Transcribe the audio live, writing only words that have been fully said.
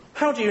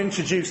How do you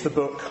introduce the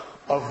book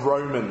of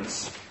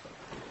Romans?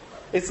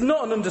 It's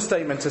not an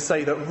understatement to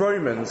say that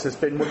Romans has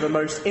been one of the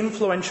most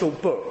influential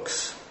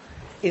books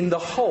in the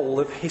whole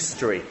of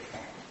history.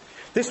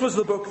 This was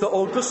the book that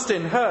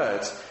Augustine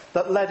heard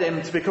that led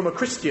him to become a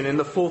Christian in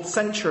the 4th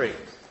century.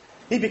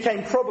 He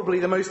became probably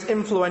the most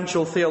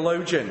influential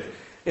theologian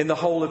in the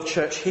whole of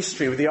church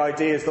history with the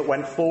ideas that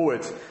went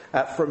forward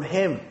from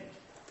him.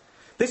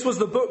 This was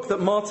the book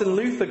that Martin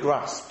Luther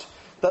grasped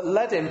that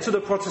led him to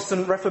the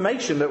Protestant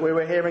Reformation that we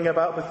were hearing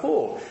about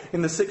before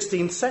in the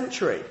 16th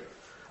century.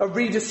 A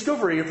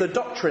rediscovery of the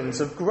doctrines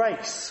of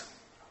grace.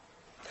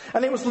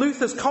 And it was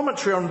Luther's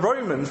commentary on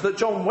Romans that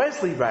John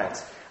Wesley read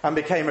and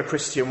became a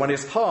Christian when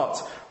his heart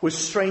was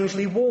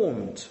strangely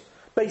warmed,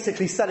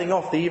 basically setting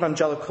off the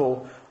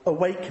evangelical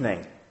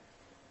awakening.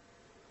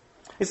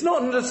 It's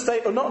not an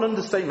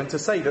understatement to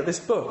say that this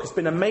book has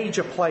been a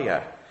major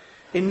player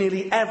in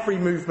nearly every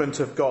movement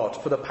of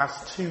God for the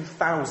past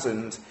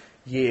 2,000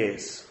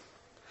 years.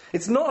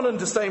 It's not an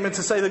understatement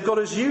to say that God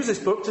has used this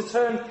book to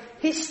turn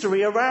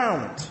history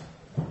around.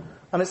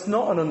 And it's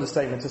not an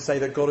understatement to say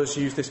that God has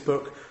used this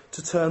book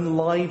to turn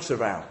lives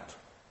around.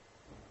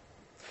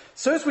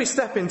 So as we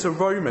step into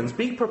Romans,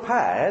 be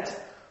prepared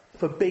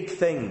for big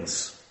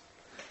things.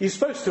 You're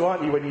supposed to,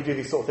 aren't you, when you do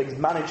these sort of things,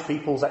 manage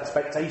people's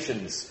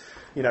expectations.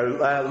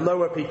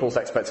 Lower people's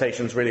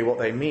expectations, really what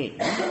they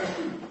mean.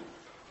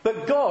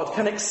 But God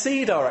can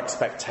exceed our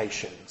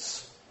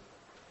expectations.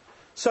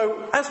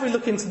 So as we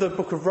look into the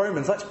book of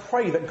Romans, let's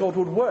pray that God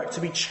would work to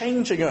be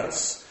changing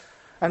us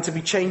and to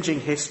be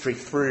changing history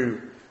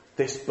through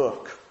this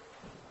book.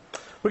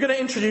 We're going to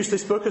introduce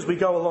this book as we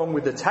go along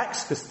with the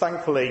text, because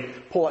thankfully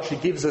Paul actually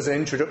gives us an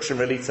introduction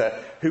really to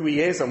who he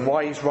is and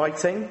why he's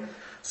writing.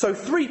 So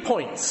 3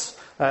 points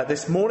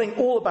this morning,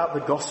 all about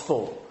the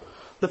gospel.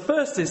 The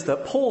first is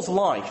that Paul's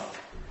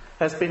life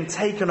has been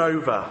taken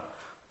over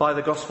by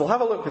the gospel.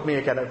 Have a look with me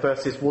again at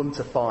verses 1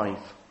 to 5.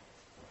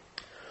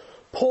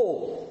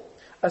 Paul,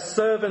 a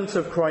servant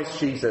of Christ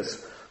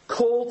Jesus,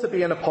 called to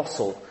be an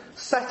apostle,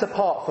 set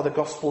apart for the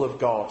gospel of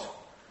God,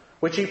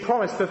 which he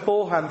promised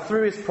beforehand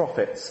through his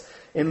prophets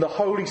in the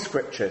Holy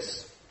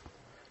Scriptures,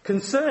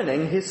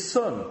 concerning his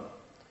Son,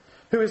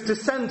 who is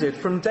descended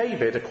from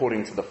David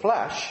according to the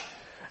flesh,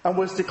 and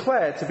was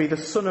declared to be the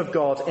Son of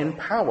God in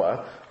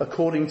power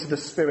according to the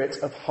Spirit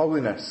of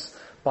holiness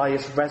by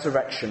his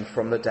resurrection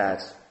from the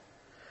dead.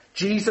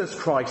 Jesus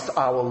Christ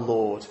our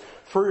Lord,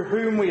 through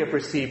whom we have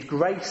received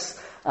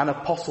grace and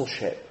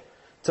apostleship,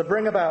 to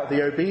bring about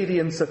the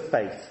obedience of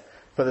faith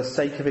for the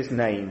sake of his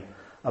name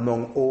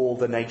among all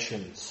the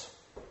nations.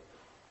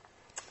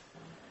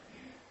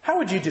 How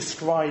would you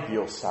describe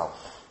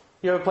yourself?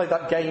 You ever played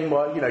that game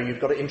where, you've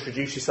got to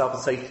introduce yourself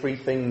and say 3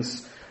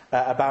 things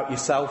about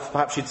yourself?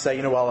 Perhaps you'd say,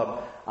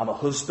 I'm a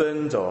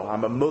husband, or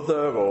I'm a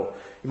mother, or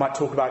you might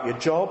talk about your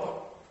job.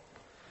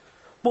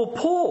 Well,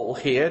 Paul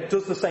here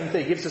does the same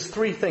thing. He gives us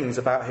 3 things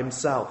about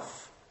himself.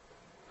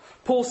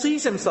 Paul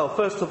sees himself,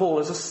 first of all,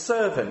 as a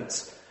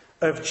servant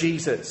of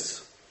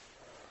Jesus.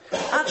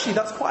 Actually,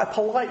 that's quite a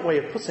polite way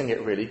of putting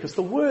it, really, because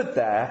the word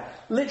there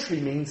literally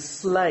means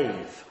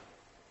slave.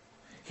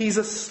 He's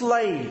a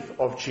slave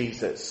of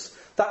Jesus.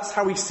 That's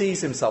how he sees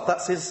himself.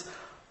 That's his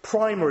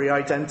primary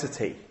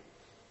identity.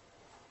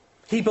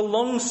 He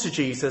belongs to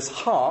Jesus,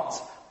 heart,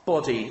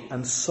 body,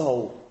 and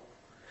soul.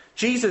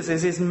 Jesus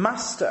is his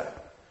master.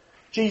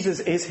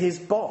 Jesus is his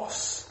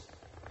boss.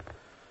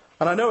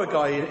 And I know a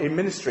guy in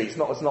ministry,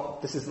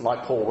 this isn't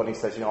like Paul when he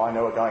says, I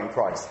know a guy in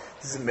Christ.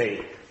 This isn't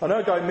me. I know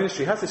a guy in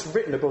ministry has this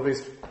written above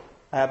his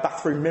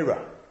bathroom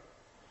mirror.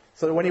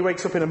 So that when he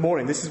wakes up in the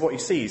morning, this is what he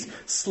sees.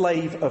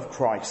 Slave of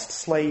Christ,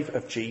 slave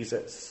of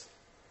Jesus.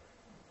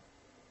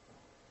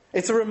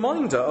 It's a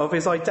reminder of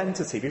his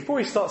identity. Before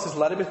he starts his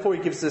letter, before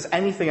he gives us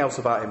anything else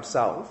about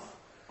himself,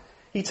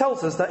 he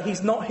tells us that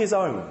he's not his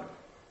own.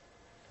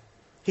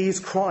 He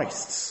is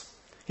Christ's.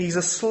 He's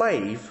a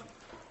slave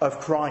of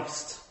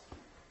Christ.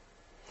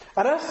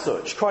 And as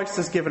such, Christ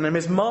has given him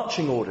his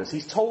marching orders.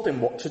 He's told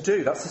him what to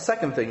do. That's the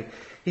second thing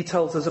he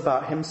tells us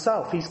about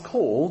himself. He's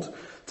called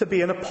to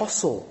be an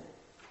apostle.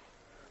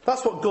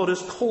 That's what God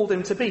has called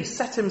him to be,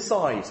 set him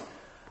aside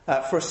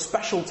for a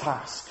special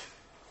task.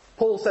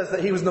 Paul says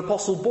that he was an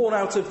apostle born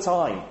out of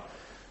time.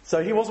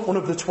 So he wasn't one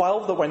of the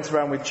 12 that went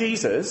around with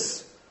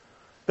Jesus,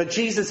 but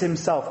Jesus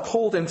himself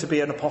called him to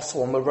be an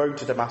apostle on the road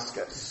to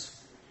Damascus.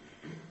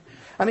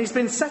 And he's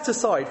been set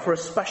aside for a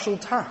special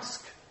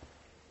task.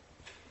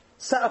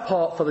 Set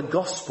apart for the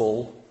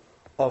gospel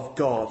of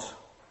God.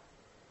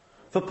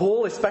 For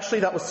Paul,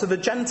 especially, that was to the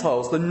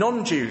Gentiles, the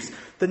non-Jews,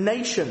 the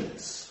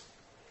nations.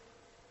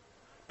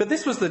 But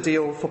this was the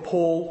deal for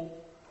Paul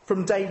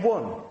from day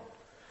one.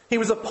 He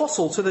was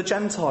apostle to the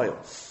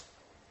Gentiles.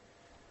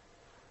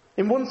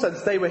 In one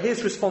sense, they were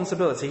his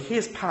responsibility,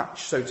 his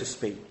patch, so to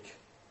speak.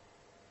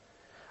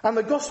 And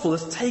the gospel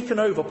has taken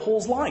over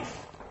Paul's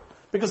life,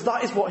 because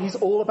that is what he's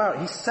all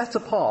about. He's set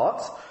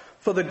apart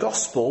for the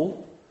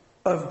gospel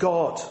of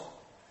God.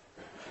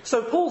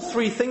 So Paul's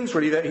 3 things,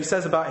 really, that he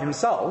says about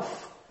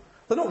himself,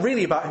 they're not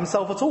really about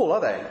himself at all,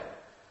 are they?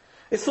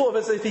 It's sort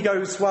of as if he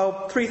goes,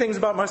 well, 3 things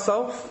about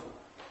myself.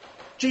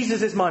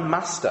 Jesus is my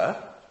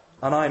master,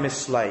 and I'm his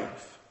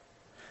slave.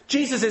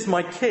 Jesus is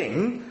my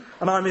king,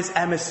 and I'm his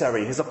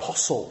emissary, his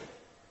apostle.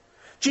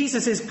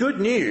 Jesus is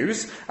good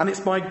news, and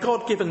it's my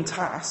God-given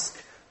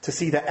task to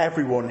see that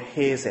everyone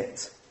hears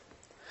it.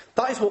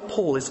 That is what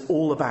Paul is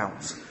all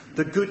about.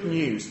 The good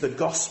news, the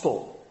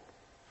gospel.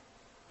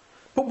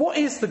 But what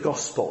is the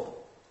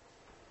gospel?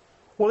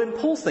 Well, in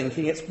Paul's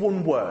thinking, it's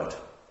one word.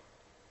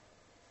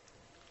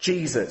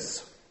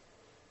 Jesus.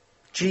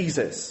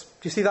 Jesus. Do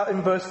you see that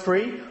in verse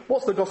 3?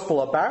 What's the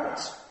gospel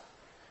about?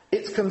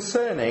 It's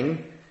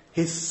concerning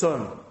his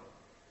son.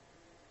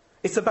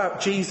 It's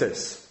about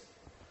Jesus.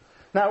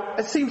 Now,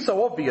 it seems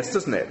so obvious,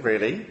 doesn't it,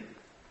 really?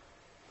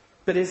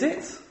 But is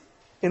it?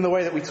 In the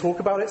way that we talk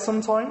about it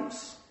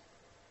sometimes?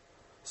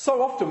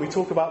 So often we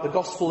talk about the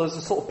gospel as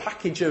a sort of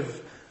package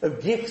of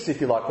gifts,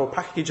 if you like, or a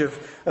package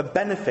of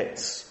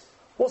benefits.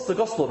 What's the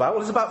gospel about?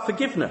 Well, it's about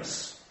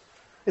forgiveness.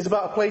 It's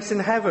about a place in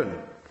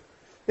heaven.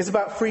 It's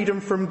about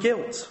freedom from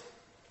guilt.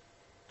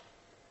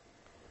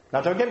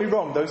 Now, don't get me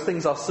wrong, those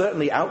things are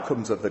certainly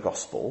outcomes of the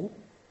gospel,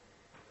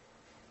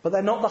 but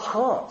they're not the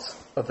heart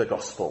of the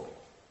gospel.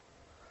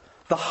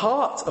 The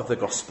heart of the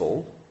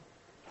gospel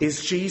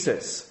is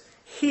Jesus.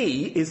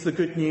 He is the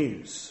good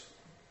news.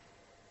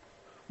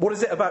 What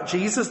is it about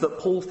Jesus that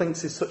Paul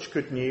thinks is such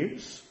good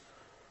news?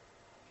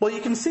 Well,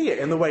 you can see it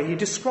in the way he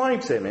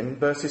describes him in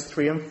verses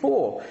 3 and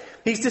 4.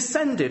 He's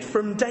descended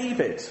from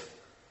David.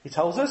 He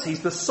tells us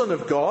he's the Son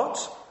of God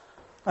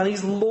and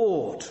he's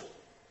Lord.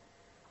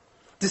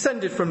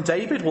 Descended from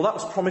David, well, that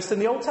was promised in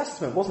the Old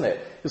Testament, wasn't it?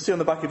 You'll see on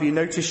the back of your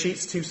notice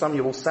sheets 2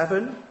 Samuel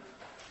 7.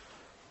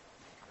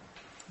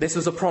 This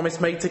was a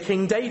promise made to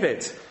King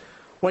David.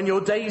 When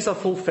your days are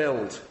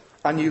fulfilled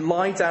and you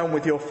lie down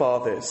with your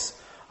fathers,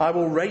 I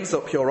will raise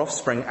up your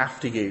offspring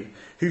after you,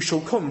 who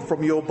shall come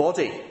from your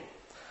body.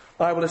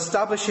 I will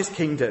establish his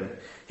kingdom.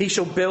 He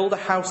shall build a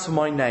house for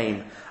my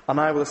name, and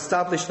I will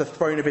establish the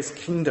throne of his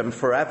kingdom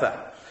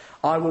forever.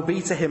 I will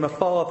be to him a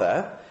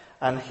father,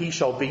 and he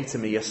shall be to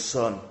me a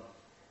son.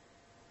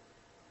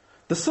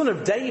 The son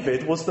of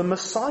David was the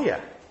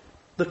Messiah,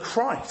 the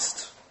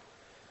Christ.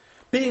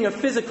 Being a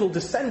physical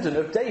descendant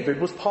of David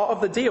was part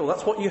of the deal.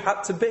 That's what you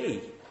had to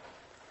be.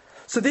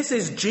 So this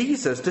is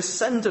Jesus,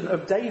 descendant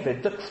of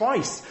David, the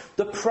Christ,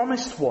 the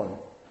promised one.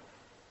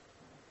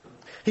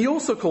 He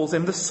also calls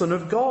him the Son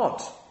of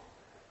God.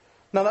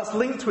 Now that's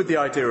linked with the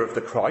idea of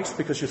the Christ,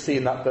 because you'll see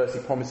in that verse he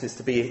promises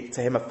to be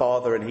to him a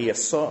father and he a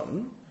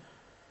son.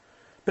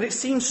 But it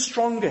seems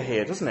stronger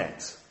here, doesn't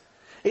it?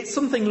 It's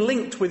something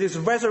linked with his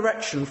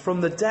resurrection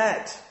from the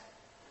dead,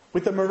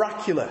 with the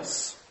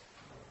miraculous.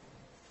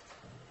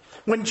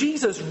 When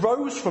Jesus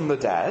rose from the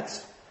dead,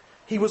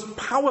 he was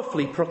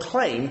powerfully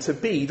proclaimed to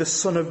be the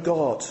Son of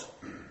God.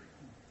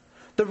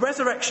 The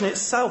resurrection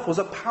itself was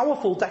a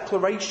powerful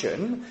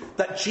declaration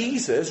that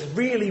Jesus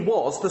really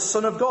was the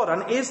Son of God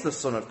and is the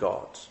Son of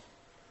God.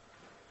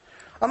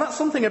 And that's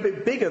something a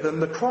bit bigger than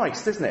the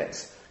Christ, isn't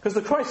it? Because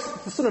the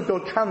Christ, the Son of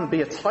God, can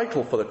be a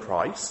title for the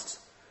Christ,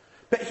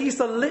 but he's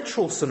the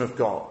literal Son of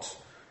God,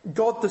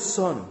 God the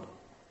Son.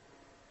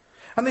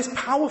 And this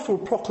powerful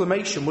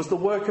proclamation was the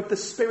work of the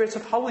Spirit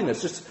of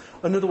holiness, just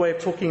another way of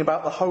talking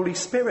about the Holy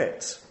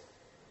Spirit.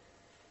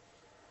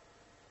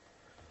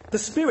 The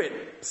Spirit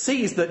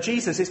sees that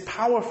Jesus is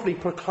powerfully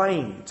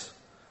proclaimed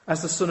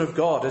as the Son of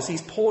God, as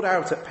he's poured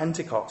out at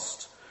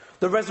Pentecost.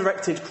 The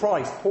resurrected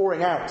Christ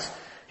pouring out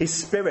his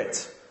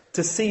Spirit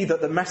to see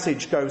that the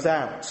message goes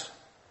out.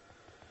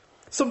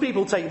 Some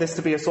people take this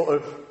to be a sort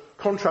of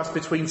contrast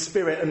between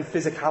spirit and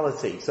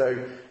physicality.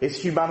 So his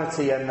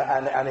humanity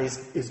and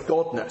his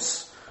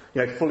godness.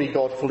 You know, fully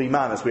God, fully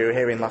man, as we were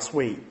hearing last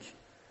week.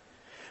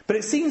 But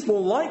it seems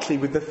more likely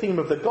with the theme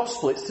of the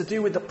gospel, it's to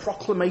do with the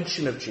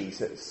proclamation of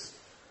Jesus.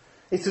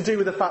 It's to do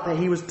with the fact that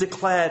he was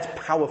declared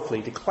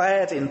powerfully,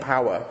 declared in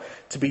power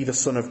to be the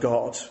Son of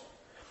God.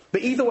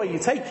 But either way you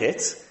take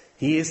it,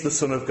 he is the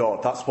Son of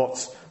God. That's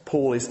what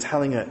Paul is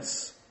telling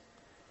us.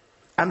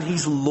 And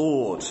he's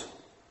Lord.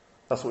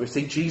 That's what we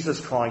see. Jesus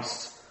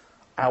Christ,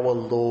 our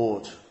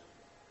Lord.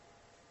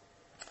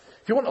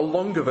 If you want a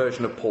longer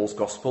version of Paul's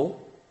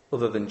gospel,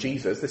 other than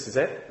Jesus, this is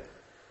it.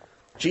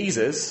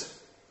 Jesus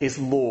is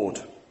Lord.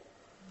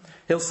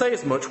 He'll say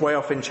as much way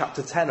off in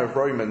chapter 10 of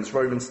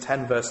Romans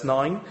 10 verse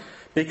 9.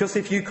 Because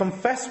if you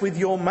confess with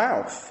your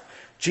mouth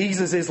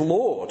Jesus is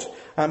Lord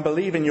and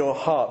believe in your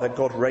heart that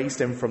God raised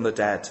him from the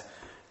dead,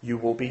 you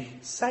will be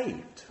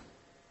saved.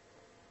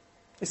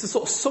 It's a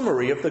sort of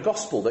summary of the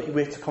gospel that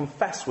we're to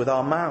confess with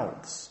our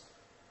mouths.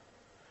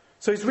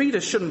 So his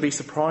readers shouldn't be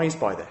surprised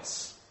by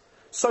this.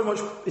 So much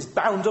is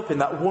bound up in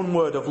that one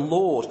word of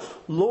Lord.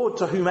 Lord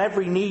to whom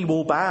every knee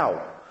will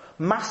bow.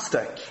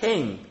 Master,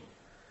 King.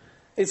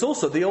 It's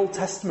also the Old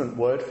Testament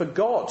word for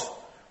God.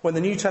 When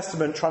the New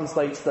Testament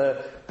translates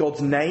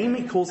God's name,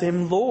 it calls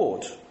him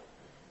Lord.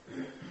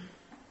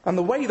 And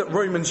the way that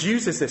Romans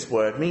uses this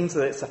word means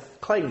that it's a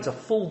claim to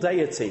full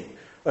deity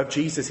of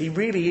Jesus. He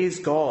really is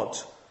God.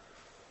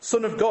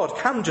 Son of God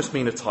can just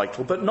mean a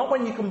title, but not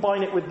when you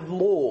combine it with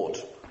Lord.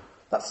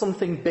 That's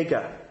something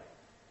bigger.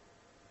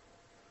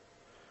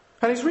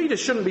 And his readers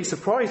shouldn't be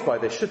surprised by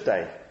this, should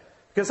they?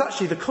 Because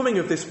actually the coming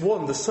of this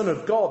one, the Son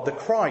of God, the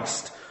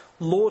Christ,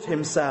 Lord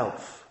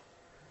himself,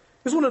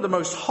 is one of the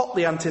most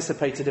hotly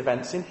anticipated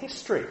events in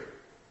history.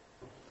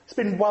 It's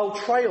been well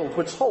trailed.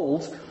 We're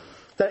told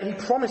that he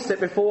promised it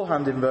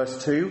beforehand in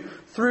verse 2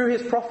 through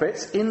his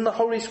prophets in the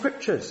Holy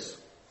Scriptures.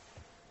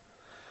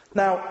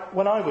 Now,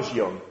 when I was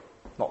young,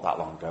 not that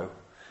long ago,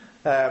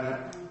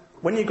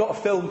 when you got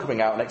a film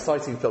coming out, an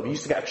exciting film, you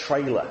used to get a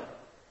trailer.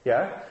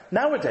 Yeah?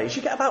 Nowadays,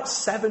 you get about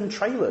 7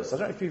 trailers. I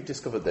don't know if you've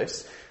discovered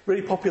this.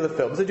 Really popular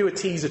films, they do a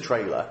teaser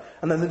trailer,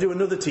 and then they do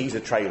another teaser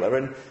trailer,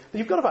 and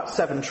you've got about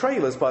 7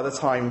 trailers by the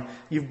time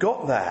you've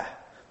got there.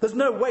 There's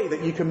no way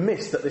that you can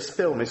miss that this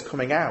film is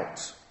coming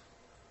out.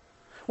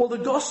 Well, the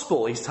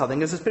gospel, he's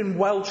telling us, has been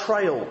well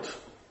trailed.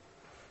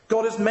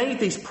 God has made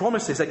these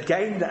promises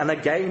again and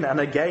again and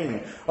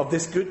again of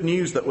this good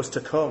news that was to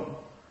come.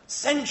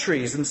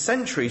 Centuries and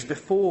centuries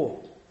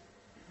before.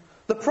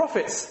 The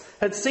prophets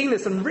had seen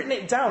this and written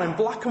it down in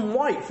black and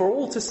white for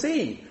all to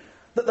see,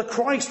 that the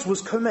Christ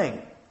was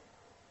coming.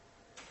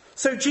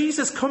 So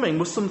Jesus' coming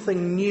was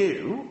something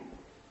new,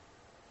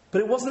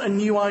 but it wasn't a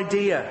new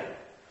idea.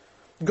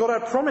 God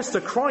had promised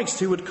a Christ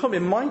who would come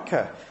in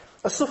Micah,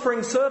 a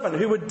suffering servant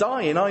who would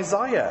die in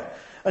Isaiah,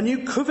 a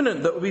new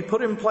covenant that would be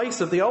put in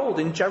place of the old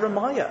in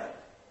Jeremiah.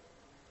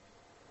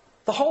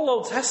 The whole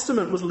Old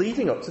Testament was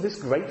leading up to this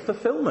great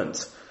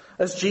fulfillment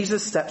as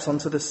Jesus steps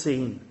onto the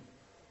scene.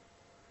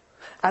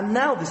 And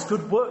now this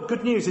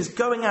good news is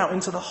going out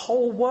into the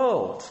whole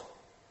world.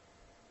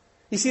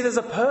 You see, there's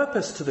a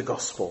purpose to the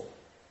gospel.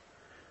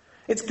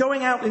 It's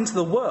going out into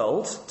the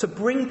world to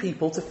bring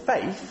people to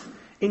faith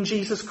in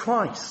Jesus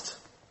Christ.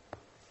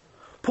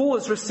 Paul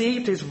has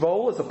received his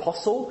role as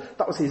apostle.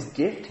 That was his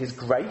gift, his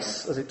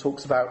grace, as it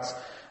talks about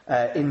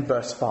in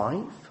verse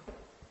 5.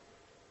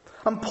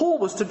 And Paul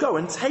was to go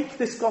and take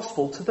this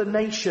gospel to the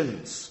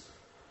nations.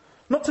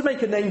 Not to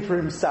make a name for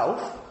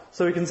himself,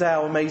 so we can say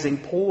how amazing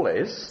Paul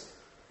is,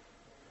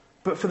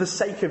 but for the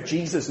sake of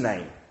Jesus'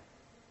 name.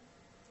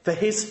 For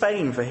his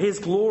fame, for his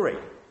glory.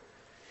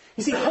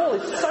 You see, Paul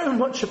is so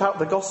much about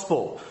the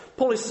gospel.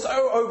 Paul is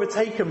so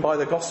overtaken by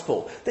the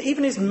gospel that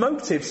even his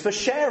motives for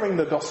sharing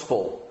the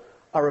gospel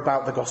are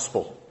about the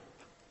gospel.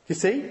 You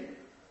see?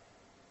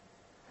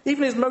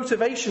 Even his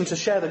motivation to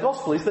share the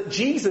gospel is that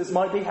Jesus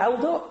might be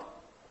held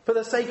up for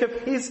the sake of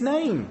his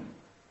name.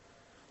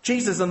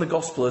 Jesus and the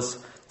gospel has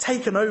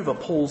taken over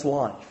Paul's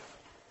life.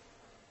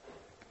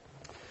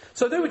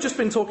 So though we've just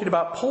been talking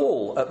about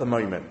Paul at the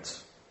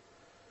moment,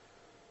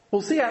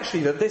 we'll see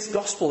actually that this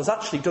gospel has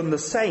actually done the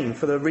same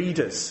for the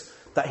readers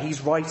that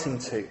he's writing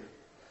to.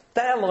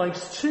 Their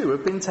lives too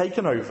have been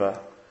taken over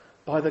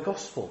by the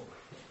gospel.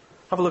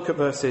 Have a look at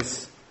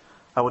verses.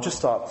 I will just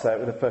start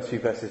with the first few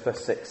verses,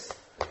 verse 6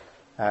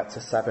 to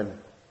 7.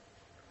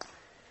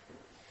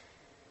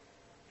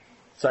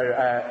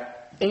 So,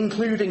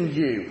 including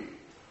you,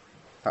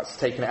 that's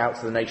taken it out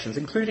to the nations,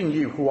 including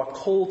you who are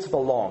called to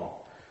belong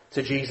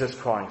to Jesus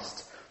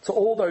Christ, to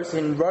all those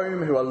in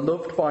Rome who are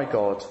loved by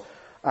God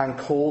and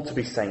called to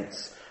be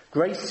saints.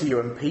 Grace to you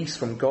and peace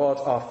from God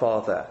our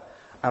Father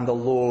and the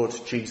Lord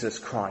Jesus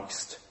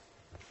Christ.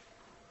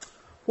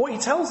 What he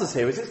tells us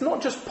here is it's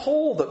not just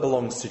Paul that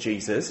belongs to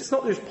Jesus. It's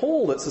not just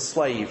Paul that's a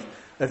slave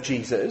of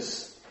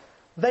Jesus.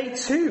 They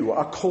too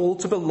are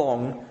called to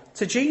belong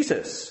to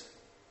Jesus.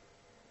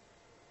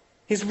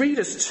 His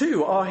readers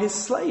too are his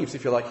slaves,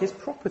 if you like, his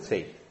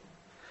property.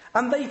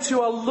 And they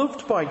too are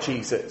loved by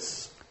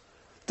Jesus.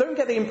 Don't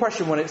get the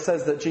impression when it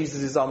says that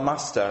Jesus is our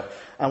master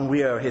and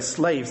we are his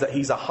slaves that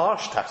he's a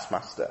harsh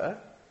taskmaster.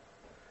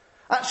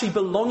 Actually,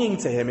 belonging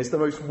to him is the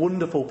most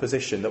wonderful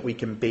position that we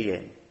can be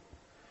in.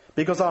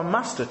 Because our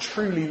master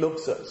truly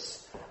loves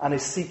us and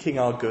is seeking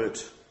our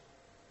good.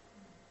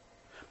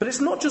 But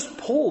it's not just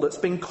Paul that's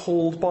been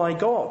called by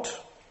God,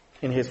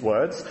 in his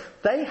words.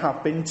 They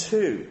have been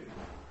too.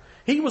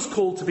 He was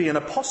called to be an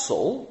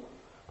apostle.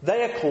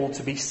 They are called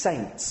to be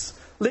saints.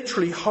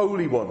 Literally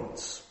holy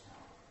ones.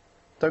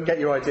 Don't get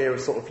your idea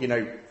of sort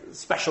of,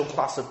 special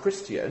class of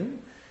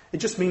Christian. It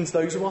just means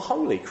those who are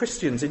holy,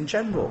 Christians in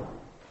general.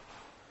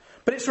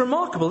 But it's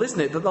remarkable, isn't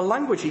it, that the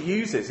language he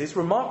uses is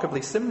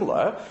remarkably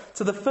similar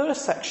to the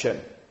first section.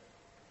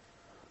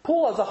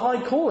 Paul has a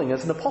high calling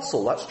as an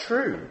apostle, that's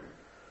true.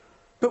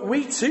 But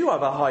we too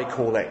have a high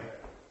calling.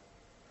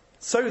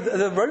 So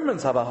the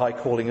Romans have a high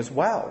calling as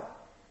well.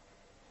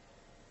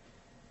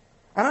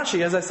 And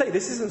actually, as I say,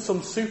 this isn't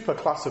some super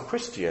class of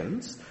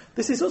Christians.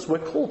 This is us. We're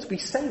called to be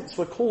saints.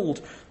 We're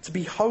called to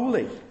be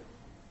holy.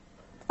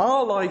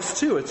 Our lives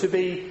too are to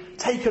be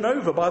taken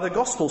over by the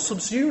gospel,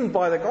 subsumed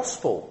by the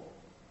gospel.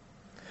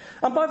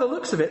 And by the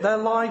looks of it, their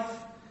life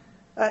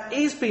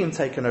is being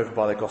taken over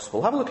by the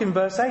gospel. Have a look in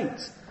verse 8.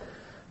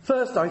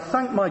 First, I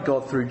thank my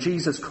God through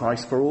Jesus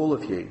Christ for all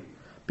of you,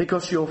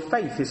 because your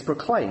faith is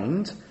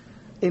proclaimed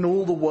in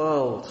all the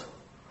world.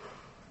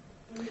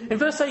 In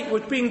verse 8, we're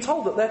being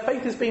told that their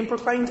faith is being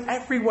proclaimed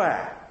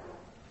everywhere.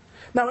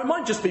 Now, it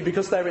might just be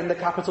because they're in the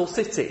capital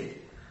city.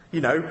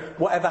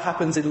 Whatever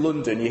happens in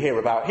London, you hear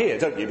about here,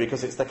 don't you?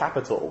 Because it's the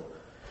capital.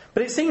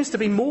 But it seems to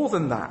be more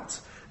than that.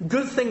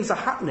 Good things are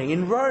happening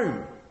in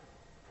Rome.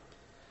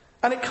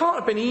 And it can't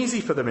have been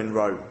easy for them in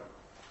Rome.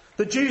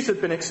 The Jews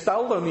had been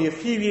expelled only a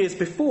few years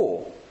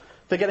before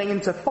for getting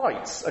into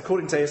fights,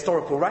 according to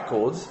historical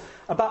records,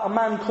 about a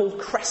man called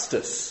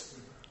Chrestus,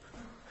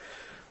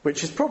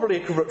 which is probably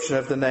a corruption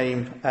of the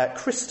name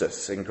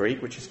Christus in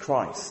Greek, which is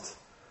Christ.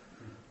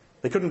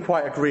 They couldn't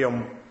quite agree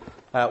on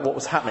what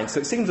was happening,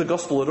 so it seems the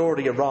gospel had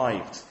already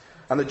arrived,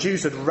 and the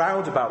Jews had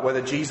rowed about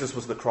whether Jesus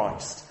was the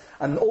Christ,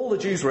 and all the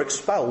Jews were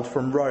expelled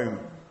from Rome.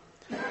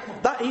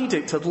 That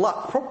edict had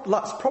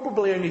lapsed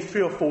probably only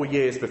 3 or 4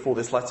 years before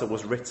this letter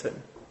was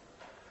written.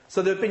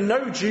 So there had been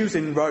no Jews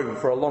in Rome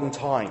for a long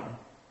time.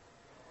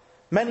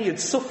 Many had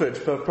suffered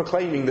for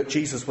proclaiming that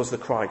Jesus was the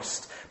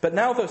Christ, but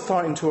now they're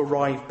starting to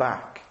arrive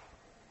back.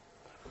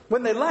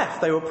 When they left,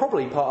 they were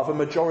probably part of a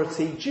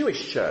majority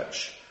Jewish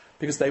church,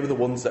 because they were the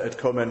ones that had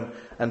come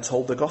and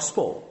told the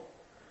gospel.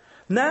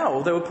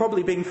 Now they were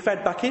probably being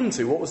fed back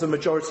into what was a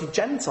majority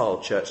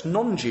Gentile church,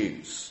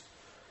 non-Jews.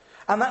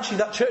 And actually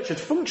that church had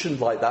functioned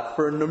like that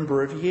for a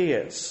number of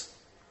years.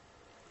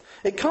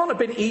 It can't have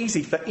been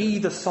easy for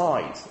either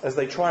side as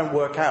they try and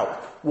work out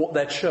what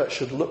their church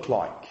should look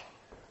like,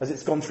 as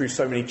it's gone through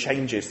so many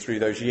changes through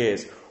those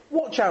years.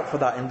 Watch out for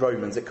that in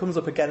Romans. It comes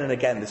up again and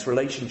again, this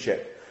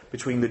relationship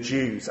between the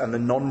Jews and the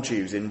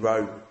non-Jews in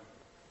Rome.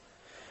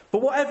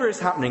 But whatever is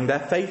happening, their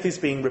faith is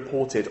being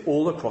reported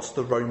all across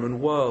the Roman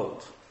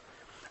world.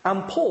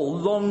 And Paul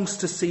longs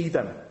to see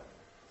them.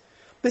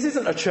 This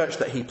isn't a church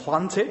that he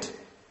planted.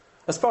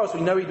 As far as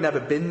we know, he'd never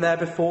been there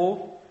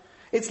before.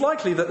 It's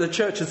likely that the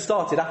church had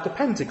started after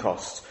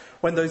Pentecost,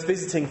 when those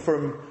visiting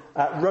from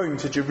Rome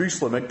to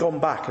Jerusalem had gone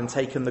back and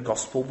taken the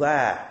gospel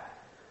there.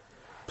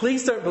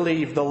 Please don't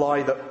believe the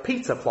lie that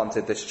Peter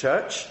planted this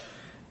church.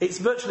 It's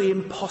virtually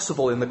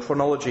impossible in the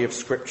chronology of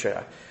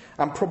Scripture,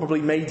 and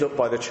probably made up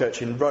by the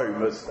church in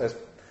Rome, as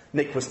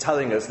Nick was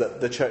telling us,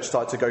 that the church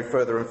started to go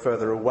further and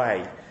further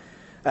away,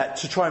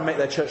 to try and make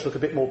their church look a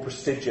bit more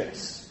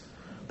prestigious.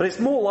 But it's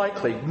more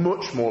likely,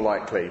 much more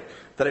likely,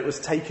 that it was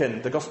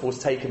taken, the gospel was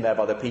taken there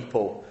by the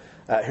people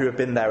who had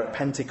been there at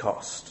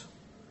Pentecost.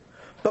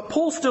 But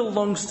Paul still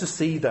longs to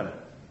see them.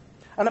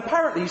 And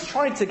apparently he's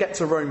tried to get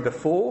to Rome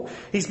before.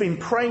 He's been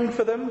praying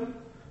for them.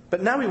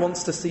 But now he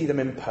wants to see them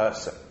in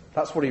person.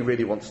 That's what he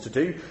really wants to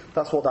do.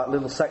 That's what that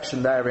little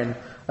section there in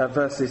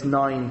verses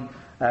 9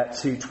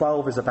 to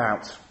 12 is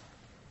about.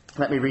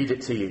 Let me read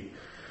it to you.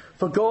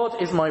 For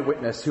God is my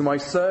witness, whom I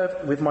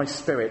serve with my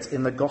spirit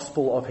in the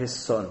gospel of his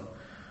Son,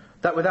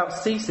 that without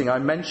ceasing I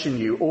mention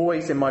you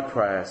always in my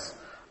prayers,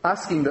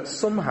 asking that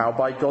somehow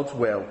by God's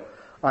will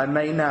I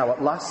may now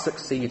at last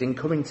succeed in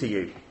coming to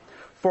you.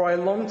 For I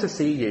long to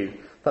see you,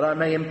 that I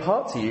may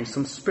impart to you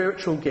some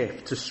spiritual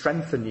gift to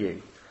strengthen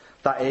you.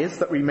 That is,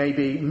 that we may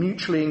be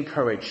mutually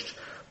encouraged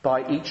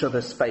by each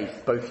other's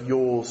faith, both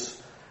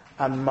yours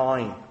and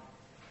mine.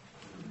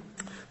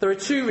 There are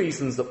 2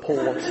 reasons that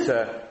Paul wants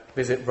to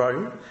visit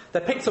Rome.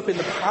 They're picked up in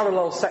the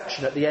parallel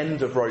section at the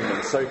end of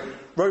Romans. So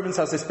Romans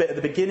has this bit at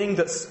the beginning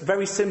that's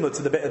very similar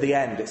to the bit at the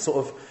end. It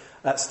sort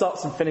of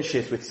starts and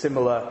finishes with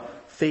similar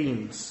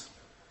themes.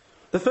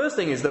 The first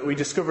thing is that we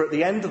discover at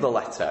the end of the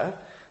letter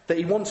that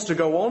he wants to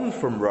go on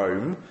from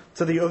Rome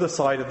to the other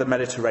side of the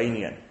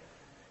Mediterranean.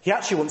 He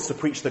actually wants to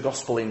preach the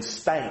gospel in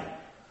Spain.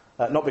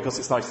 Not because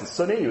it's nice and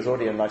sunny. He was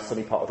already in a nice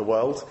sunny part of the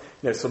world.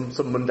 You know,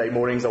 some Monday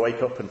mornings I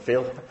wake up and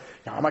feel,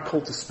 am I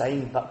called to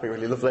Spain? That'd be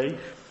really lovely.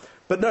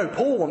 But no,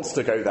 Paul wants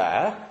to go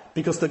there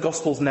because the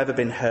gospel's never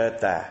been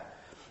heard there.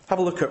 Have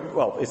a look at,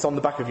 it's on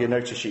the back of your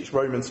notice sheets,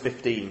 Romans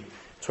 15,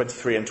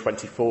 23 and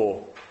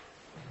 24.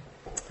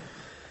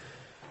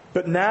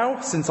 But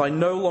now, since I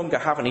no longer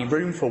have any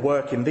room for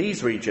work in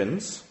these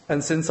regions,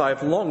 and since I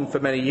have longed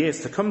for many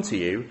years to come to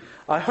you,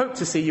 I hope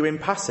to see you in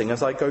passing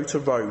as I go to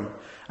Rome,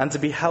 and to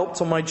be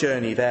helped on my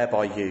journey there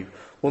by you,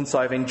 once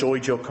I have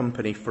enjoyed your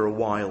company for a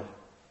while.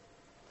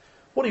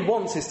 What he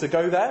wants is to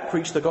go there,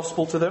 preach the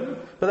gospel to them,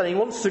 but then he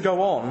wants to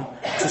go on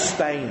to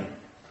Spain.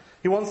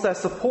 He wants their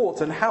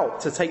support and help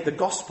to take the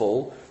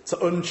gospel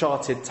to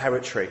uncharted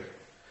territory.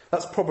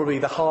 That's probably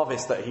the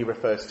harvest that he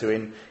refers to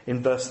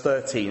in verse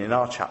 13 in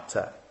our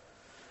chapter.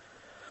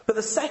 But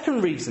the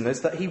second reason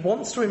is that he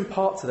wants to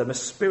impart to them a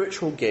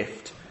spiritual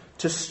gift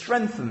to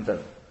strengthen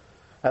them.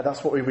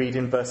 That's what we read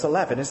in verse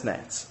 11, isn't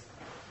it?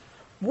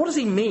 What does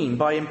he mean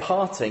by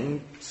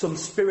imparting some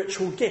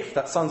spiritual gift?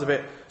 That sounds a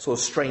bit sort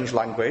of strange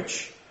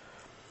language.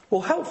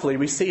 Well, helpfully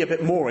we see a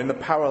bit more in the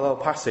parallel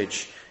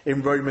passage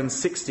in Romans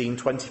 16,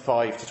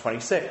 25 to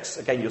 26.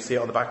 Again, you'll see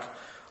it on the back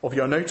of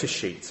your notice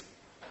sheet.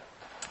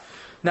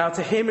 Now,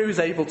 to him who is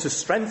able to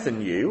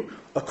strengthen you,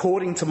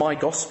 according to my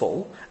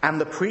gospel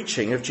and the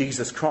preaching of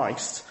Jesus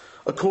Christ,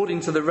 according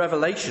to the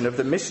revelation of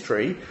the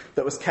mystery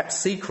that was kept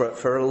secret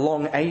for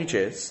long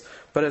ages,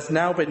 but has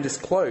now been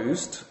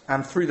disclosed,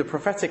 and through the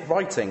prophetic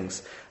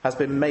writings has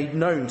been made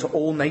known to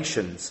all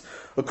nations,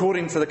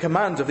 according to the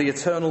command of the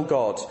eternal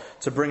God,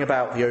 to bring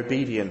about the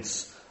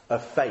obedience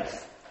of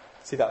faith.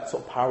 See that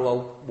sort of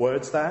parallel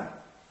words there?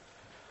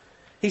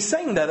 He's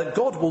saying there that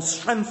God will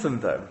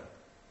strengthen them.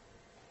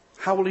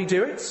 How will he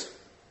do it?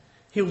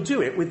 He'll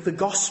do it with the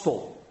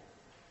gospel.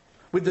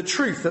 with the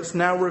truth that's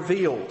now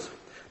revealed,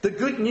 the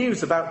good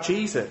news about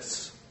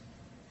Jesus.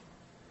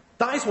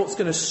 That is what's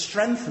going to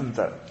strengthen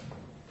them.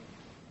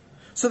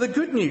 So the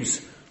good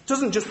news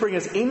doesn't just bring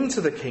us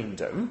into the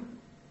kingdom.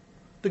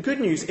 The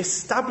good news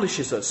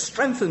establishes us,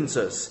 strengthens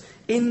us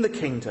in the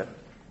kingdom.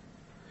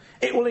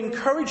 It will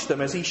encourage them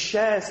as he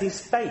shares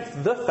his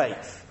faith, the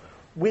faith,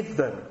 with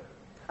them,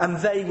 and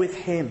they with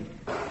him.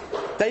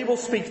 They will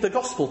speak the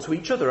gospel to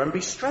each other and be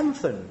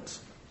strengthened.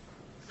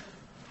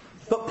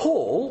 But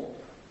Paul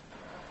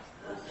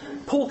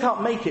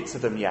can't make it to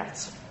them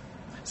yet.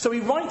 So he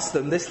writes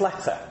them this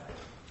letter.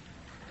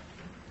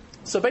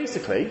 So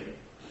basically,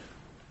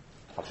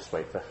 I'll just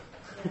wait for...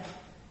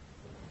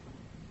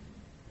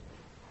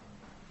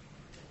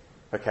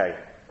 Okay.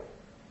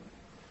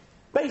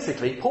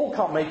 Basically, Paul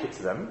can't make it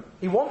to them.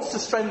 He wants to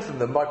strengthen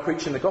them by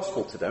preaching the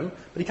gospel to them,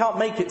 but he can't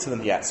make it to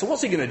them yet. So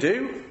what's he going to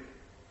do?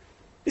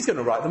 He's going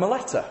to write them a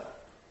letter.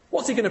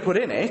 What's he going to put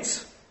in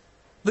it?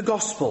 The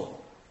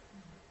gospel.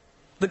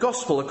 The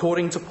gospel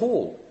according to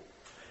Paul.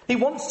 He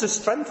wants to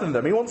strengthen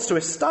them. He wants to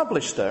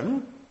establish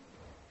them.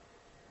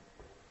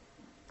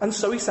 And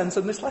so he sends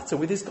them this letter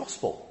with his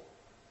gospel.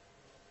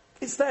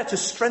 It's there to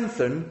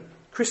strengthen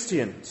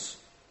Christians.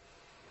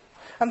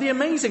 And the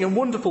amazing and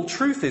wonderful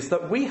truth is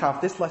that we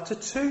have this letter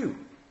too.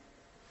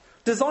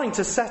 Designed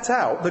to set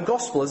out the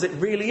gospel as it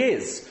really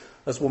is,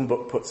 as one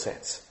book puts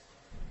it.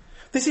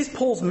 This is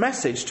Paul's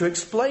message to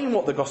explain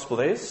what the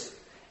gospel is,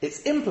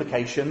 its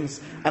implications,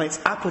 and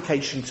its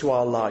application to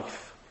our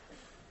life.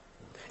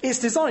 It's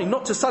designed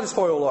not to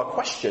satisfy all our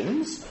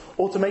questions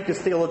or to make us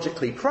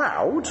theologically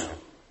proud,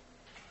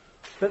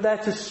 but there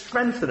to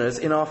strengthen us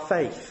in our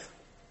faith.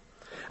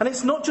 And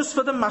it's not just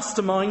for the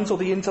masterminds or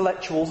the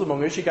intellectuals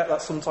among us. You get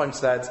that sometimes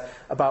said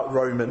about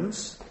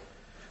Romans.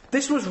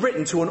 This was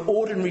written to an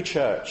ordinary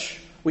church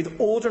with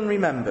ordinary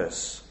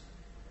members.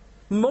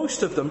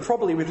 Most of them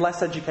probably with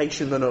less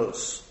education than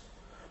us.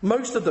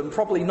 Most of them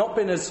probably not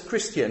been as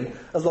Christian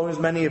as long as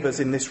many of us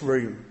in this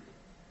room.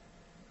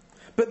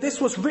 But this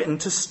was written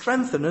to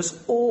strengthen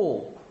us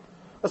all.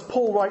 As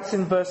Paul writes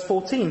in verse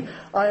 14,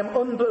 I am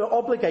under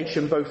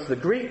obligation both to the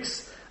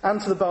Greeks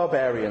and to the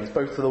barbarians,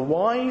 both to the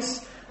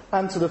wise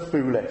and to the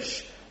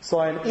foolish. So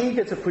I am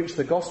eager to preach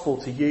the gospel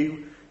to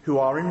you who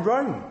are in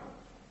Rome.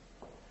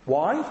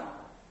 Why?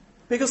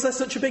 Because there's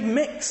such a big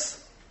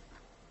mix.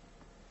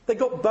 They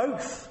got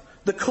both,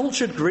 the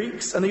cultured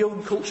Greeks and the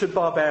uncultured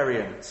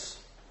barbarians.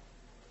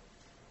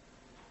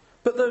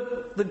 But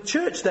the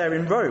church there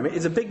in Rome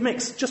is a big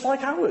mix, just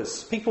like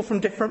ours, people from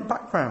different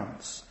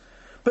backgrounds.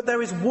 But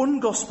there is one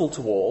gospel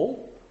to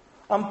all,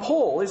 and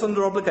Paul is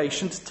under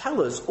obligation to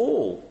tell us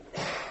all.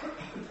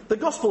 The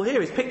gospel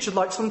here is pictured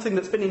like something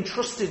that's been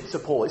entrusted to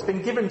Paul. It's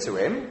been given to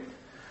him,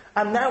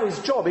 and now his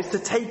job is to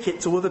take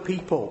it to other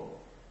people.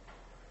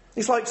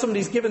 It's like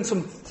somebody's given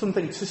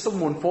something to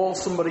someone for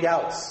somebody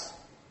else.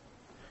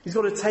 He's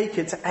got to take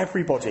it to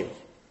everybody.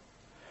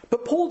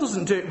 But Paul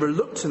doesn't do it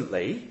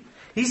reluctantly.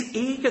 He's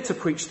eager to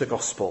preach the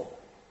gospel.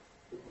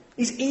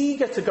 He's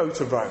eager to go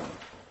to Rome.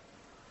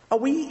 Are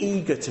we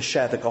eager to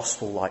share the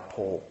gospel like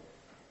Paul?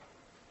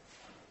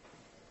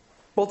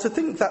 Well, to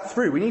think that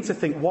through, we need to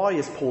think, why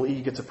is Paul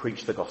eager to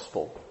preach the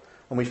gospel?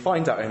 And we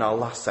find out in our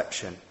last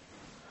section.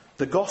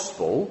 The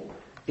gospel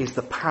is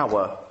the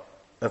power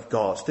of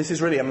God. This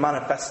is really a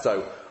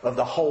manifesto of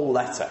the whole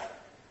letter.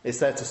 It's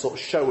there to sort of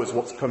show us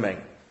what's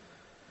coming.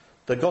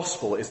 The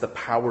gospel is the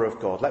power of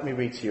God. Let me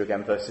read to you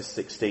again verses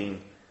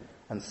 16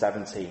 and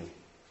 17.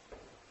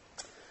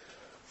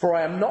 For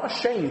I am not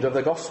ashamed of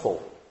the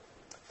gospel,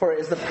 for it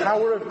is the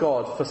power of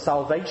God for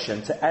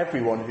salvation to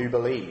everyone who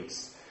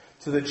believes,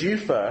 to the Jew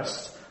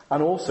first,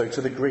 and also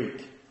to the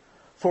Greek.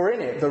 For in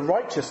it the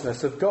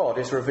righteousness of God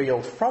is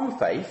revealed from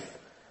faith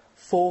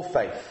for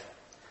faith.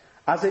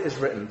 As it is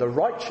written, the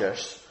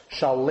righteous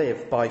shall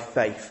live by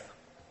faith.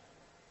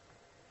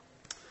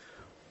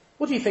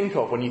 What do you think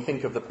of when you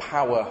think of the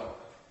power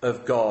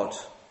of God?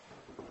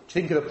 Do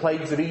you think of the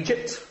plagues of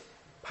Egypt,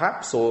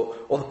 perhaps, or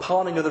the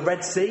parting of the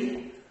Red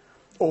Sea,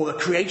 or the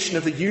creation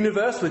of the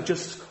universe with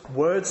just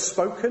words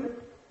spoken?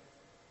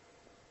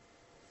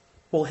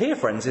 Well, here,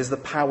 friends, is the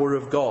power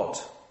of God.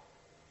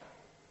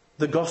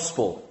 The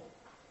gospel.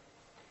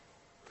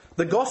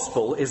 The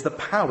gospel is the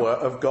power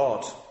of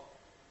God.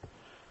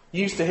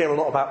 You used to hear a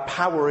lot about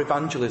power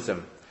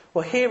evangelism.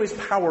 Well, here is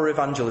power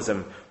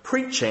evangelism.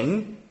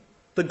 Preaching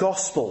the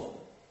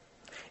gospel.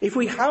 If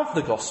we have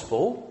the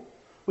gospel,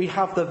 we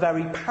have the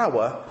very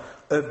power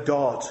of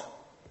God.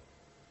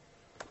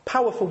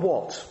 Power for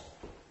what?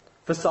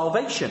 For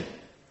salvation.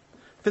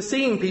 For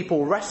seeing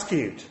people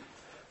rescued.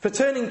 For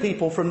turning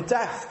people from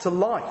death to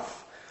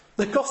life.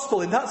 The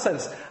gospel, in that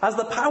sense, has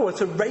the power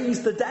to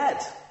raise the dead,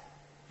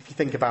 if you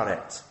think about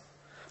it.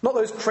 Not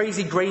those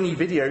crazy, grainy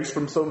videos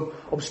from some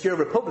obscure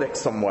republic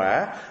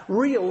somewhere.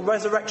 Real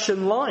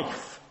resurrection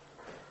life.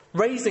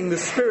 Raising the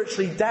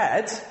spiritually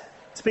dead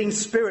to being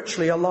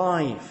spiritually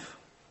alive.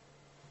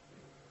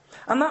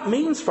 And that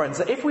means, friends,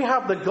 that if we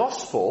have the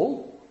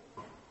gospel,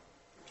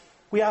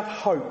 we have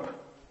hope.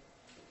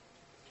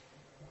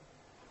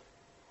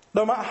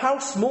 No matter how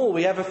small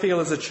we ever feel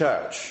as a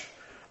church,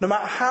 No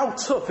matter how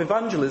tough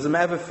evangelism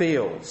ever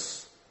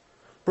feels,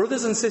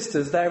 brothers and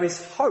sisters, there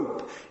is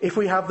hope if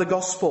we have the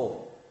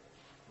gospel.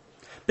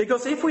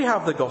 Because if we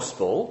have the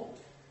gospel,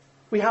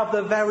 we have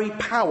the very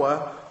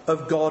power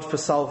of God for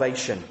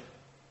salvation.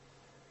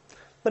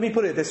 Let me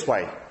put it this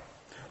way.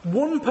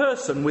 One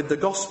person with the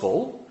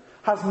gospel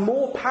has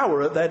more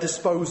power at their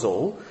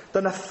disposal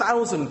than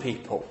 1,000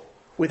 people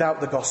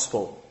without the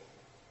gospel.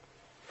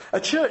 A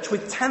church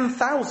with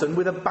 10,000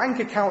 with a bank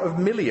account of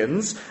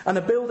millions and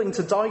a building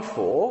to die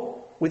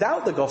for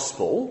without the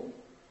gospel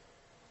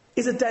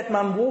is a dead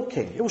man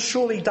walking. It will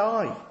surely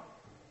die.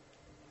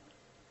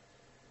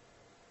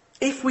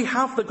 If we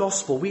have the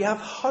gospel, we have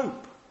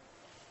hope.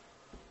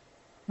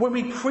 When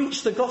we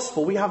preach the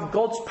gospel, we have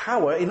God's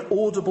power in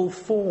audible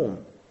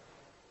form.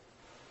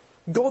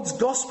 God's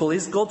gospel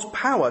is God's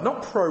power,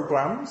 not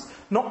programs,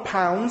 not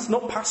pounds,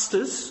 not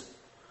pastors,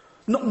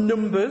 not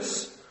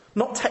numbers,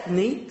 not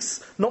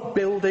techniques, not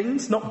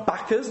buildings, not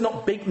backers,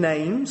 not big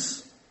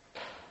names.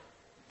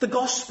 The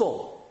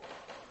gospel.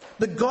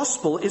 The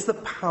gospel is the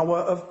power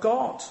of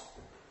God.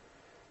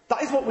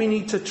 That is what we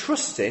need to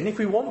trust in if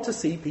we want to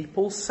see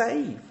people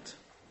saved.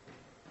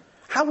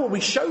 How will we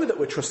show that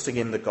we're trusting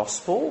in the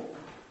gospel?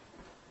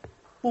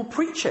 We'll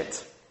preach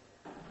it.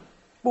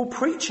 We'll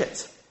preach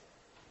it.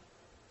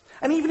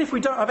 And even if we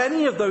don't have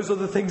any of those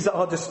other things at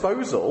our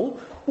disposal,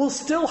 we'll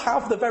still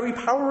have the very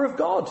power of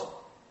God.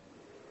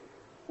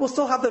 We'll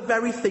still have the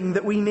very thing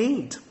that we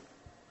need.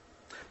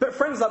 But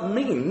friends, that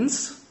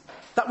means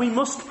that we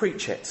must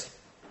preach it.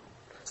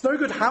 It's no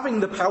good having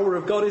the power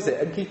of God, is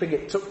it, and keeping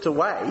it tucked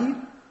away.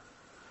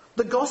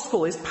 The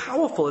gospel is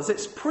powerful as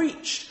it's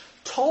preached,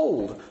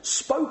 told,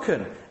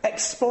 spoken,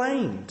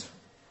 explained.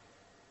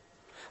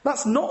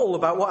 That's not all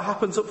about what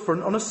happens up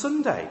front on a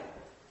Sunday.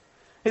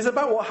 It's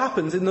about what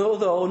happens in the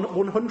other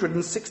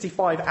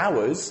 165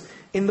 hours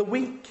in the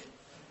week.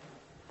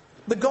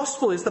 The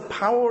gospel is the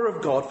power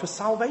of God for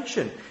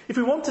salvation. If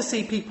we want to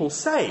see people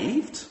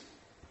saved,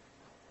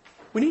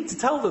 we need to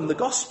tell them the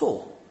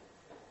gospel.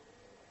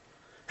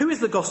 Who is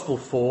the gospel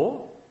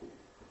for?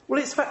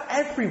 Well, it's for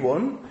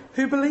everyone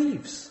who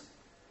believes.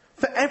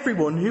 For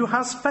everyone who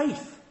has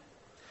faith.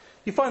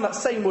 You find that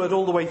same word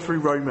all the way through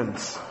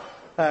Romans.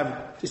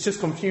 It's just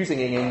confusing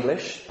in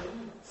English.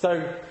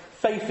 So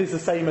faith is the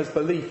same as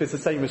belief, is the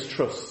same as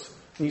trust.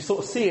 And you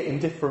sort of see it in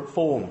different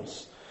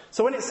forms.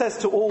 So when it says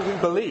to all who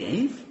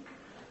believe,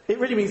 it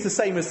really means the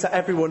same as to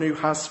everyone who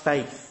has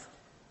faith.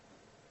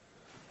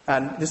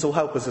 And this will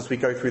help us as we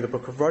go through the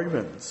book of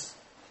Romans.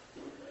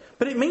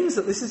 But it means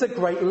that this is a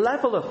great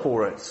leveller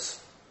for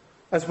us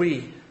as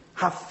we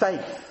have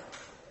faith.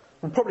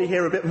 We'll probably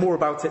hear a bit more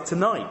about it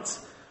tonight.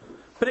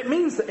 But it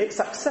means that it's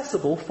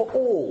accessible for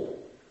all.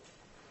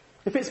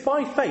 If it's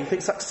by faith,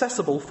 it's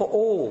accessible for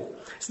all.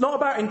 It's not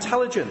about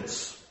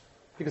intelligence,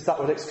 because that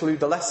would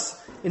exclude the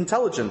less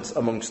intelligent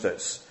amongst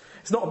us.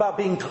 It's not about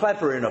being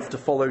clever enough to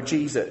follow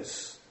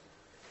Jesus.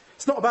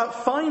 It's not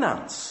about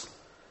finance.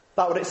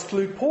 That would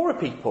exclude poorer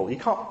people. You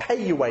can't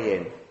pay your way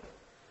in.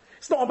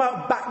 It's not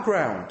about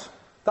background.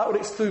 That would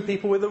exclude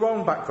people with the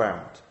wrong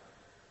background.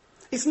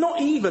 It's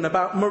not even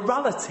about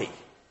morality,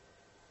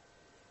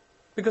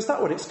 because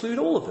that would exclude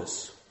all of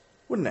us,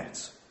 wouldn't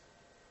it?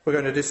 We're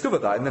going to discover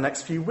that in the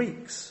next few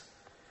weeks.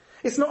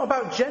 It's not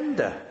about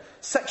gender,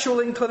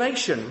 sexual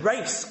inclination,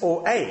 race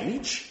or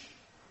age.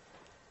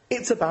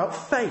 It's about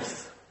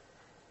faith.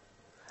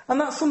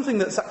 And that's something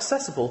that's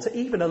accessible to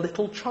even a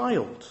little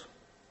child.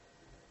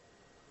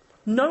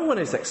 No one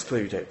is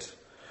excluded,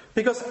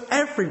 because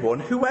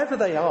everyone, whoever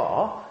they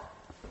are,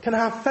 can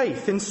have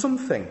faith in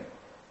something.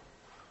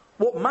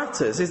 What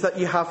matters is that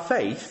you have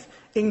faith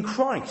in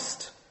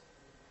Christ.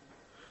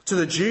 To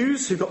the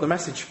Jews who got the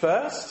message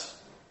first,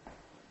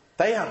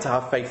 they had to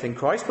have faith in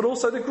Christ, but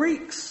also the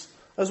Greeks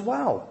as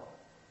well.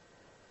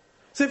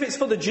 So if it's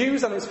for the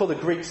Jews and it's for the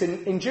Greeks,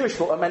 in Jewish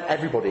thought that meant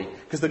everybody,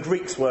 because the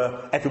Greeks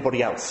were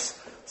everybody else,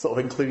 sort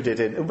of included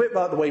in, a bit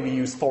like the way we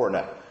use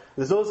foreigner.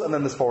 There's us and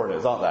then there's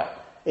foreigners, aren't there?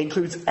 It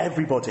includes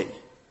everybody,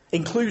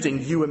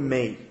 including you and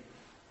me.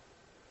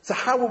 So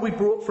how were we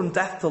brought from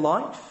death to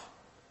life?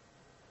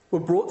 We're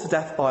brought to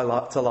death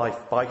to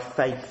life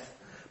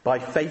by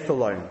faith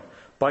alone,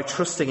 by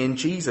trusting in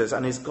Jesus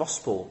and his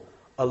gospel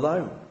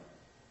alone.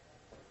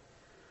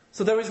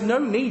 So there is no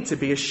need to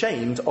be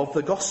ashamed of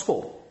the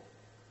gospel.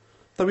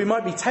 Though we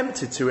might be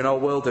tempted to in our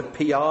world of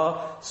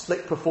PR,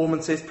 slick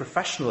performances,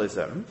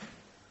 professionalism,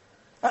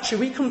 actually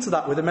we come to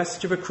that with a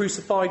message of a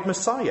crucified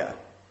Messiah.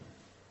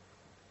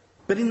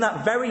 But in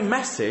that very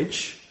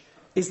message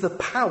is the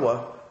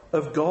power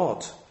of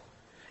God.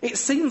 It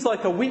seems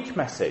like a weak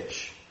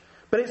message,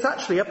 but it's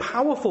actually a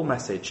powerful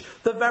message,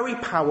 the very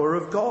power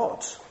of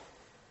God.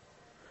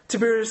 To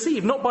be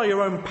received not by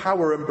your own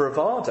power and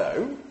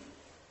bravado,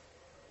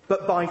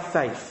 but by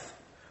faith,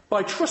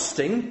 by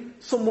trusting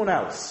someone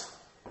else.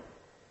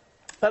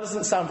 That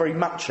doesn't sound very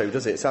macho,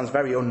 does it? It sounds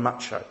very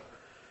unmacho.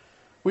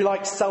 We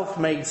like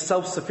self-made,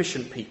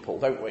 self-sufficient people,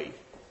 don't we?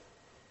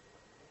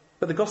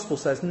 But the gospel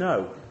says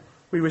no.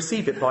 We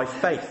receive it by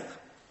faith.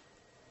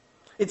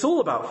 It's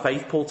all about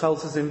faith, Paul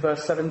tells us in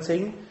verse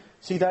 17.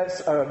 See,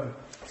 there's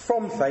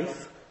from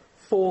faith,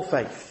 for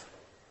faith.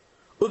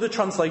 Other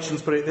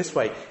translations put it this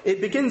way: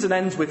 it begins and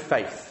ends with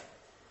faith.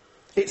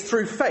 It's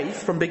through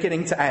faith from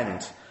beginning to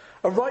end.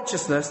 A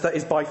righteousness that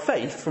is by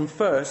faith from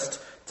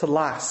first to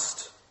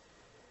last.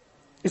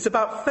 It's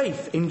about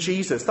faith in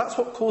Jesus. That's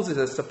what causes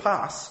us to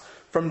pass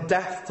from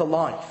death to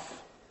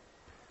life.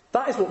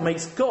 That is what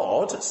makes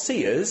God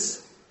see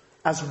us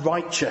as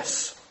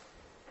righteous.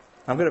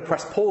 I'm going to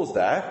press pause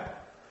there,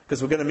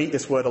 because we're going to meet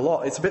this word a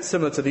lot. It's a bit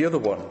similar to the other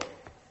one.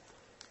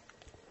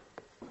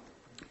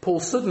 Paul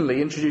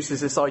suddenly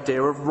introduces this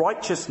idea of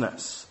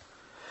righteousness.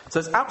 So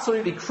it's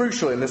absolutely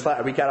crucial in this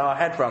letter we get our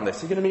head around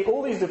this. You're going to meet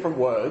all these different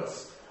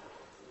words,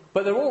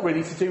 but they're all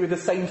really to do with the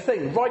same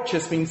thing.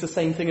 Righteous means the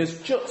same thing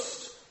as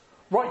just.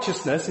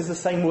 Righteousness is the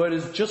same word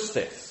as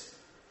justice.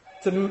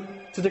 To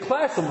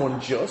declare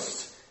someone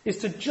just is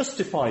to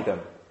justify them.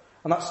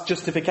 And that's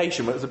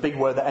justification, which was a big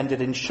word that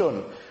ended in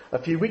shun a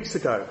few weeks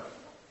ago.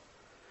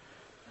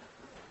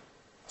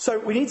 So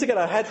we need to get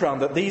our head around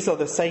that these are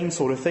the same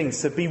sort of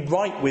things. To be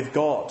right with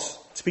God,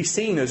 to be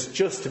seen as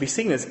just, to be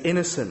seen as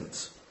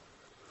innocent.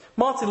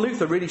 Martin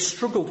Luther really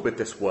struggled with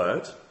this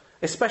word,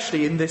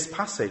 especially in this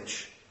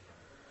passage.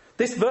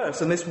 This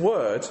verse and this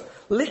word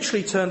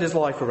literally turned his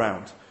life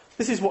around.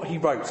 This is what he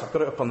wrote. I've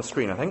got it up on the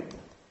screen, I think.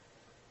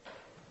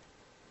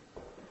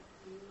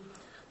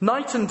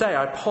 Night and day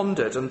I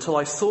pondered until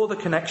I saw the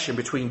connection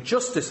between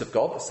justice of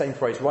God, the same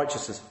phrase,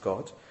 righteousness of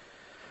God,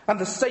 and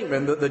the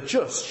statement that the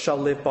just shall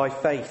live by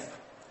faith.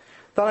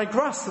 Then I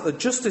grasped that the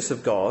justice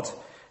of God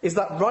is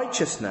that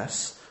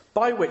righteousness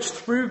by which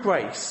through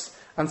grace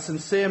and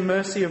sincere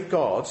mercy of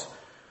God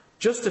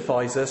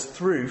justifies us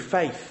through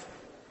faith.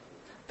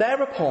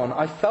 Thereupon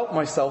I felt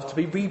myself to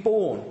be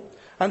reborn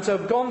and to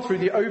have gone through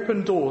the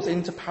open doors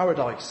into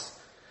paradise.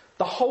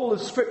 The whole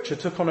of Scripture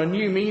took on a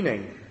new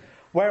meaning.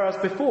 Whereas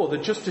before the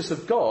justice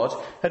of God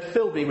had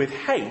filled me with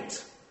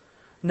hate,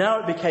 now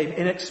it became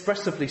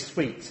inexpressibly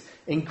sweet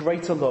in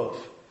greater love.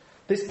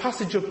 This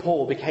passage of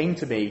Paul became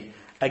to me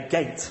a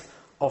gate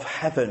of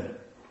heaven.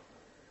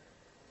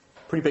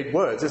 Pretty big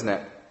words, isn't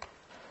it?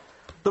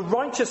 The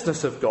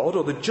righteousness of God,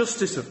 or the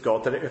justice of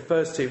God that it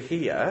refers to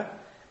here,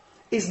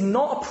 is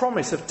not a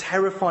promise of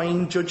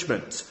terrifying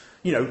judgment.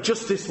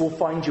 Justice will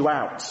find you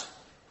out.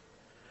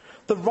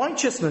 The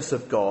righteousness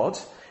of God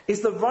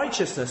is the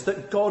righteousness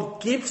that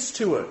God gives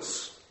to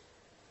us.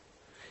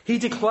 He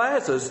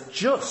declares us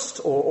just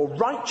or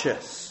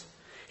righteous.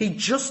 He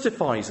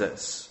justifies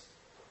us.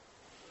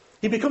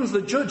 He becomes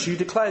the judge who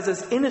declares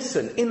us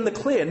innocent, in the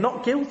clear,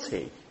 not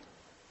guilty.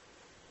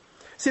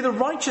 See, the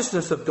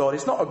righteousness of God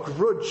is not a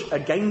grudge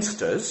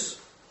against us,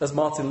 as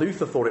Martin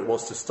Luther thought it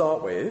was to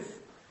start with.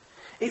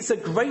 It's a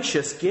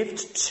gracious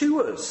gift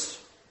to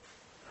us.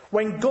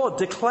 When God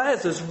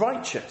declares us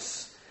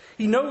righteous,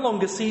 he no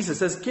longer sees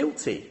us as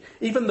guilty,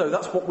 even though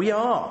that's what we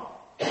are.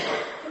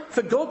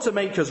 For God to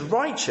make us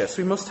righteous,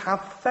 we must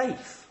have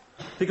faith,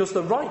 because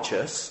the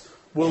righteous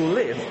will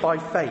live by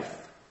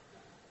faith.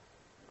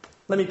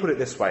 Let me put it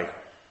this way.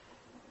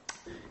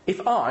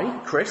 If I,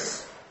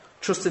 Chris,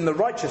 trust in the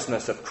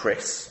righteousness of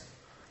Chris,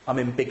 I'm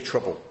in big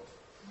trouble.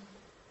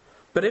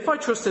 But if I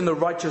trust in the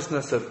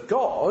righteousness of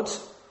God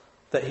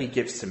that he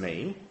gives to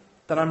me,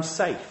 then I'm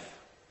safe.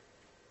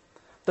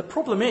 The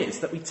problem is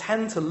that we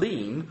tend to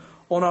lean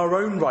on our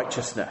own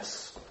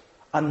righteousness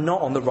and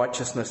not on the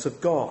righteousness of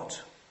God.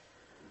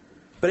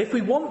 But if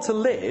we want to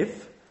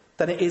live,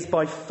 then it is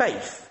by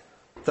faith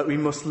that we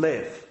must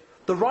live.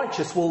 The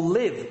righteous will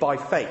live by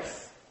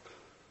faith,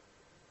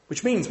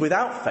 which means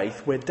without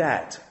faith we're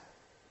dead.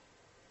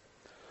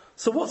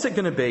 So what's it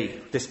going to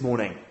be this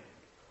morning?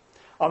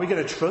 Are we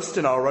going to trust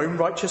in our own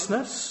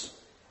righteousness?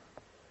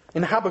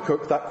 In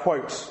Habakkuk, that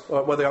quote,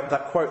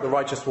 the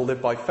righteous will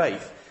live by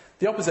faith,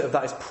 the opposite of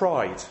that is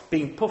pride,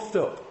 being puffed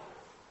up.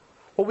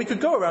 Or we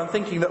could go around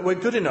thinking that we're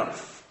good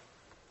enough.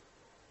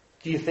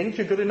 Do you think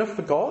you're good enough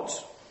for God?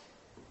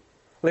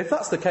 Well, if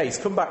that's the case,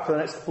 come back for the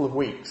next couple of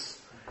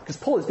weeks, because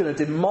Paul is going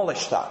to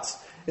demolish that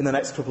in the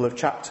next couple of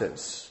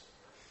chapters.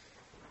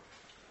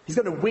 He's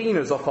going to wean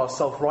us off our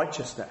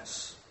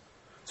self-righteousness.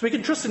 So we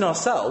can trust in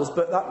ourselves,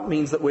 but that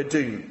means that we're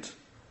doomed.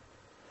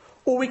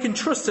 Or we can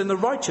trust in the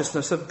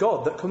righteousness of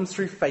God that comes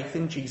through faith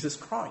in Jesus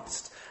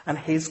Christ and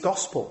his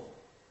gospel.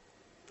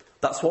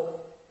 That's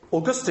what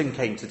Augustine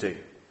came to do.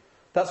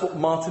 That's what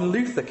Martin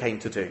Luther came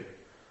to do.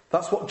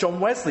 That's what John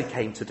Wesley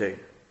came to do.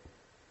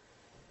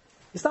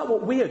 Is that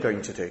what we are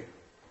going to do?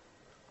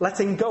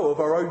 Letting go of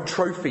our own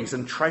trophies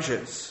and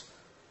treasures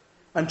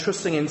and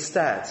trusting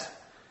instead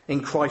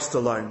in Christ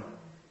alone.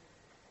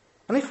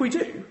 And if we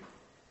do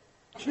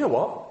you know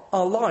what?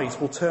 Our lives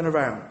will turn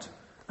around.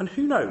 And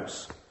who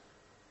knows?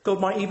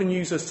 God might even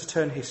use us to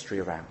turn history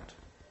around.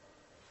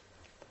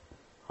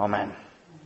 Amen.